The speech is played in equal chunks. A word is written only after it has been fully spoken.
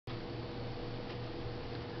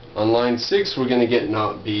On line 6 we're going to get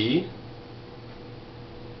not B,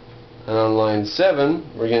 and on line 7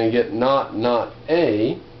 we're going to get not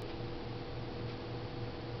A,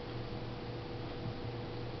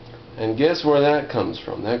 and guess where that comes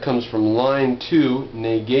from? That comes from line 2,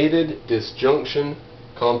 negated disjunction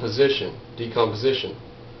decomposition.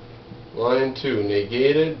 Line 2,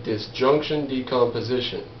 negated disjunction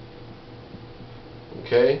decomposition.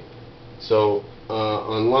 Okay? So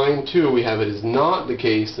on line 2 we have it is not the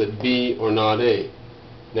case that B or not A.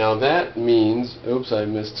 Now that means, oops, I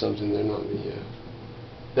missed something there, not B, yeah.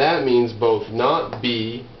 That means both not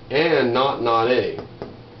B and not A.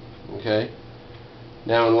 Okay?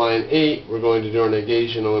 Now in line 8 we're going to do our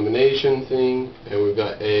negation elimination thing, and we've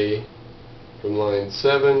got A. From line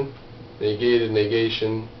 7, negated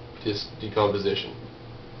negation decomposition.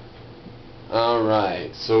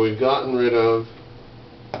 Alright, so we've gotten rid of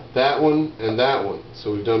that one and that one.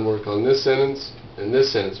 So we've done work on this sentence and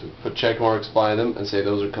this sentence. We put check marks by them and say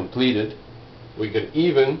those are completed. We could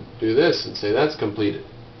even do this and say that's completed,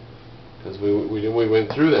 because we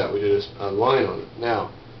went through that. We did a line on it.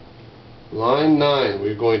 Now, line 9,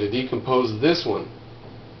 we're going to decompose this one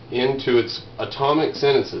into its atomic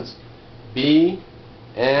sentences. B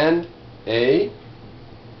and A,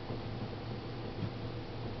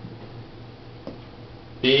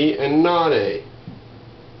 B and not A.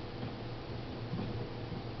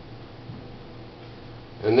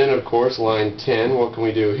 And then of course line 10, what can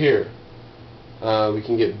we do here? We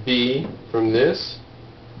can get B from this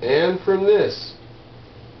and from this.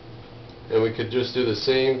 And we could just do the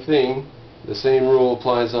same thing. The same rule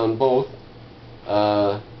applies on both.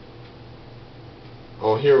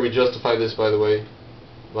 Oh, here we justify this, by the way,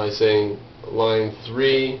 by saying line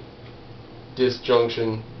 3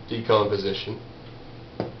 disjunction decomposition.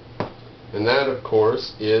 And that, of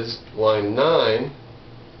course, is line 9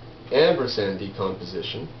 ampersand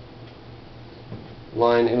decomposition.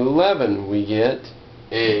 Line 11 we get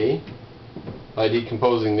A by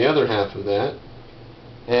decomposing the other half of that,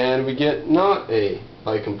 and we get not A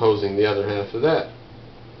by composing the other half of that.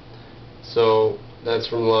 So that's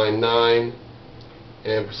from line 9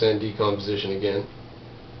 ampersand decomposition again.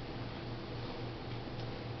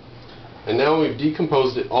 And now we've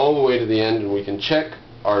decomposed it all the way to the end, and we can check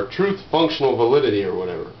our truth functional validity or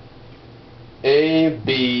whatever. A,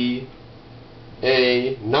 B,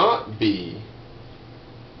 A, not B.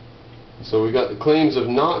 So we've got the claims of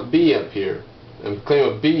not B up here, and the claim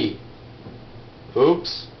of B.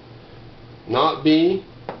 Oops. Not B,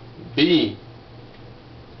 B.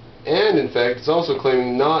 And in fact it's also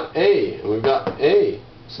claiming not A, and we've got A,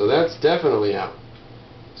 so that's definitely out.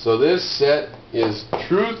 So this set is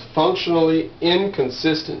truth functionally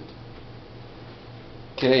inconsistent.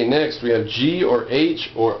 Okay, next we have G or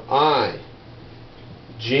H or I.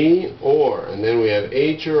 G or, and then we have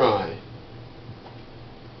H or I.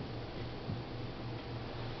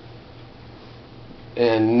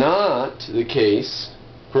 And not the case,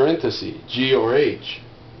 parenthesis, G or H.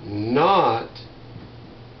 Not,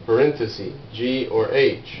 parenthesis, G or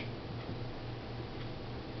H.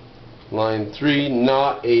 Line 3,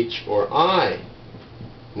 not H or I.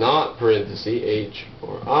 Not, parenthesis, H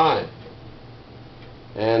or I.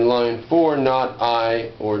 And line 4, not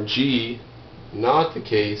I or G. Not the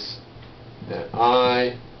case that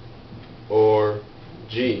I or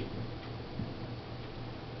G.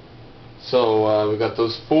 So we've got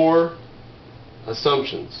those 4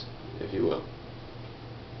 assumptions, if you will,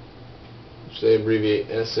 which they abbreviate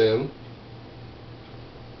SM.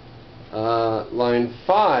 Line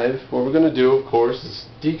 5, what we're going to do, of course, is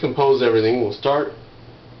decompose everything. We'll start,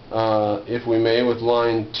 if we may, with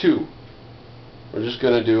line 2. We're just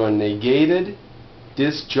going to do a negated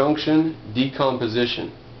disjunction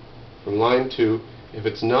decomposition from line 2. If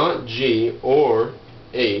it's not G or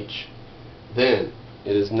H, then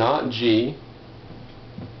it is not G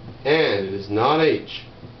and it is not H.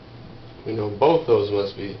 We know both those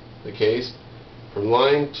must be the case. From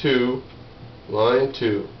line 2,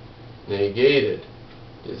 negated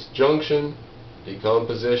disjunction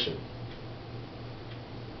decomposition.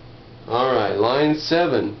 Alright, line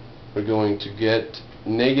 7, we're going to get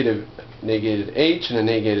negated H and a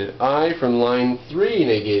negated I from line 3,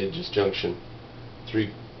 negated disjunction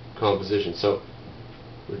composition. So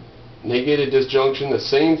negated disjunction, the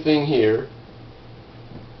same thing here.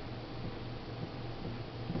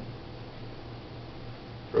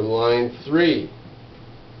 From line 3.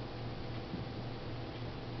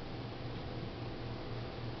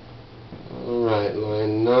 Alright,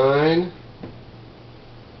 line 9,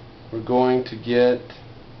 we're going to get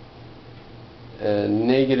a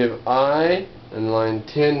negative I, and line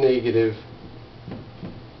 10 negative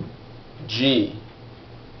G.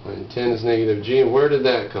 Line 10 is negative G, and where did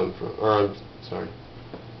that come from? Or, I'm sorry.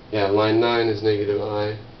 Yeah, line 9 is negative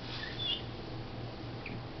I.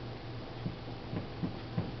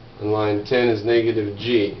 And line 10 is negative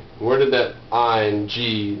G. Where did that I and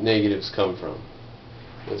G negatives come from?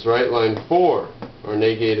 That's right, line 4, our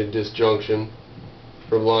negated disjunction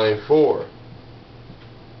from line 4.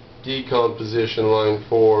 Decomposition, line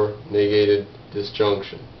 4, negated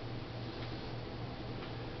disjunction.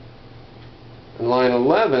 And line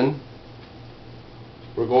 11,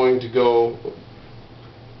 we're going to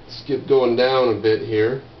skip going down a bit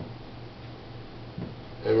here,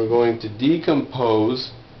 and we're going to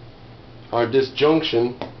decompose our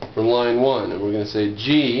disjunction from line 1, and we're going to say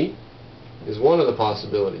G is one of the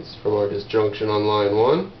possibilities from our disjunction on line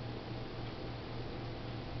 1.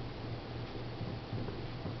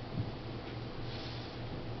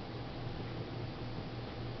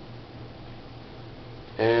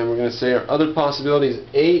 And we're going to say our other possibility is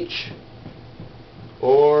H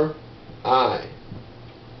or I.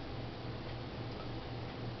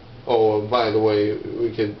 Oh, by the way,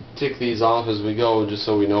 we could tick these off as we go just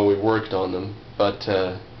so we know we've worked on them, but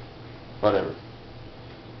whatever.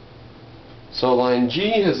 So line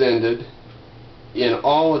G has ended in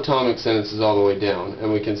all atomic sentences all the way down,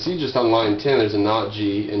 and we can see just on line 10 there's a not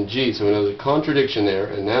G and G, so we know there's a contradiction there,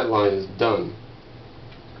 and that line is done.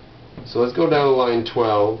 So let's go down to line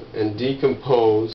 12 and decompose